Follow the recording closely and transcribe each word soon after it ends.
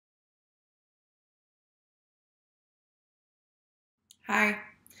Hi,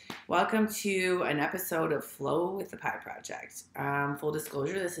 welcome to an episode of Flow with the PiEproject. Full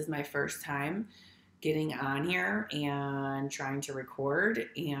disclosure, this is my first time getting on here and trying to record,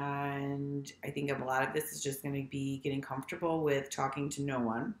 and I think a lot of this is just going to be getting comfortable with talking to no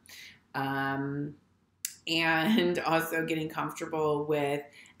one. And also getting comfortable with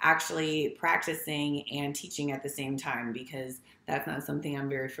actually practicing and teaching at the same time, because that's not something I'm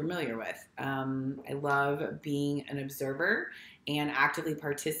very familiar with. I love being an observer and actively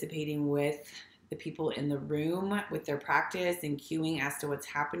participating with the people in the room with their practice and cueing as to what's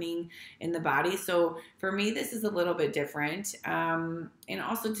happening in the body. So for me, this is a little bit different. And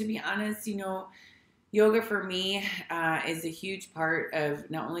also, to be honest, yoga for me is a huge part of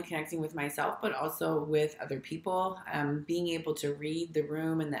not only connecting with myself, but also with other people. Being able to read the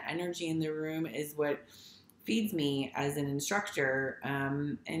room and the energy in the room is what feeds me as an instructor.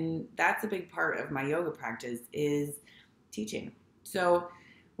 And that's a big part of my yoga practice, is teaching. So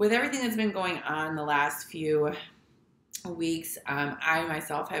with everything that's been going on the last few weeks, I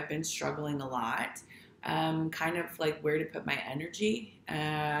myself have been struggling a lot. Kind of like where to put my energy.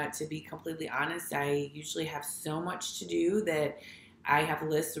 To be completely honest, I usually have so much to do that I have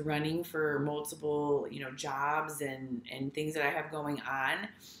lists running for multiple, jobs and things that I have going on,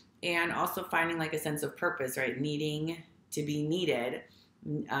 and also finding like a sense of purpose, right? Needing to be needed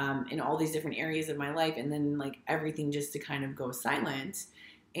in all these different areas of my life, and then like everything just to kind of go silent,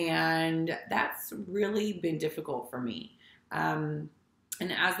 and that's really been difficult for me. And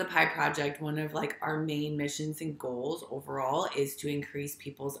as the PiEproject, one of like our main missions and goals overall is to increase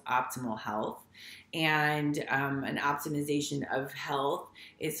people's optimal health. And an optimization of health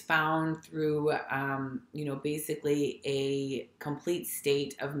is found through, basically a complete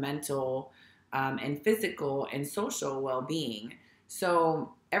state of mental and physical and social well-being.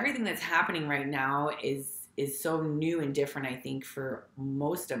 So everything that's happening right now is so new and different, I think, for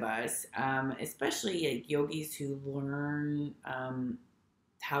most of us, especially like yogis who learn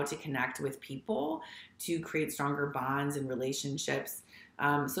how to connect with people to create stronger bonds and relationships.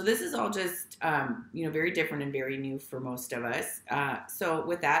 So this is all just, very different and very new for most of us. So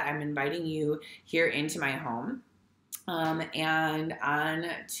with that, I'm inviting you here into my home and on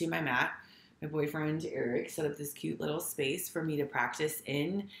to my mat. My boyfriend, Eric, set up this cute little space for me to practice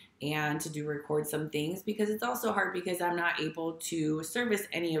in and to record some things, because it's also hard because I'm not able to service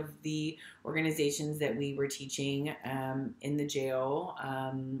any of the organizations that we were teaching in the jail,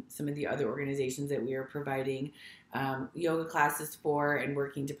 some of the other organizations that we are providing yoga classes for and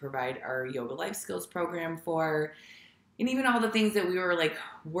working to provide our yoga life skills program for. And even all the things that we were like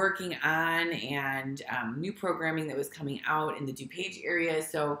working on, and new programming that was coming out in the DuPage area.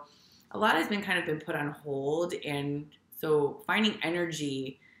 So a lot has been put on hold, and so finding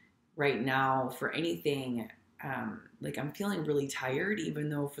energy right now for anything, like I'm feeling really tired, even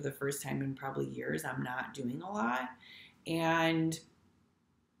though for the first time in probably years I'm not doing a lot, and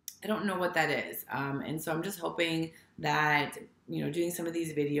I don't know what that is. And so I'm just hoping that, doing some of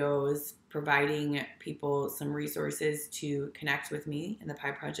these videos, providing people some resources to connect with me and the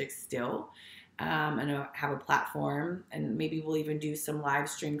PiEproject still, and have a platform, and maybe we'll even do some live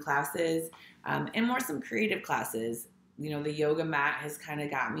stream classes and some creative classes. The yoga mat has kind of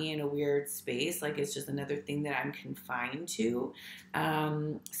got me in a weird space, like it's just another thing that I'm confined to.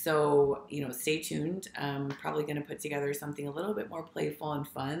 So stay tuned. I'm probably going to put together something a little bit more playful and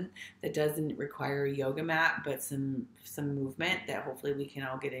fun that doesn't require a yoga mat, but some movement that hopefully we can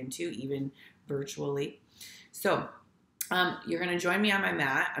all get into, even virtually. So you're going to join me on my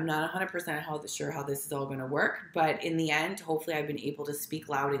mat. I'm not 100% sure how this is all going to work, but in the end, hopefully I've been able to speak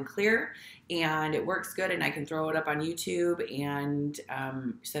loud and clear, and it works good, and I can throw it up on YouTube and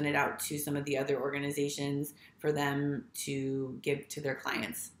send it out to some of the other organizations for them to give to their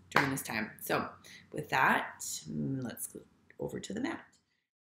clients during this time. So with that, let's go over to the mat.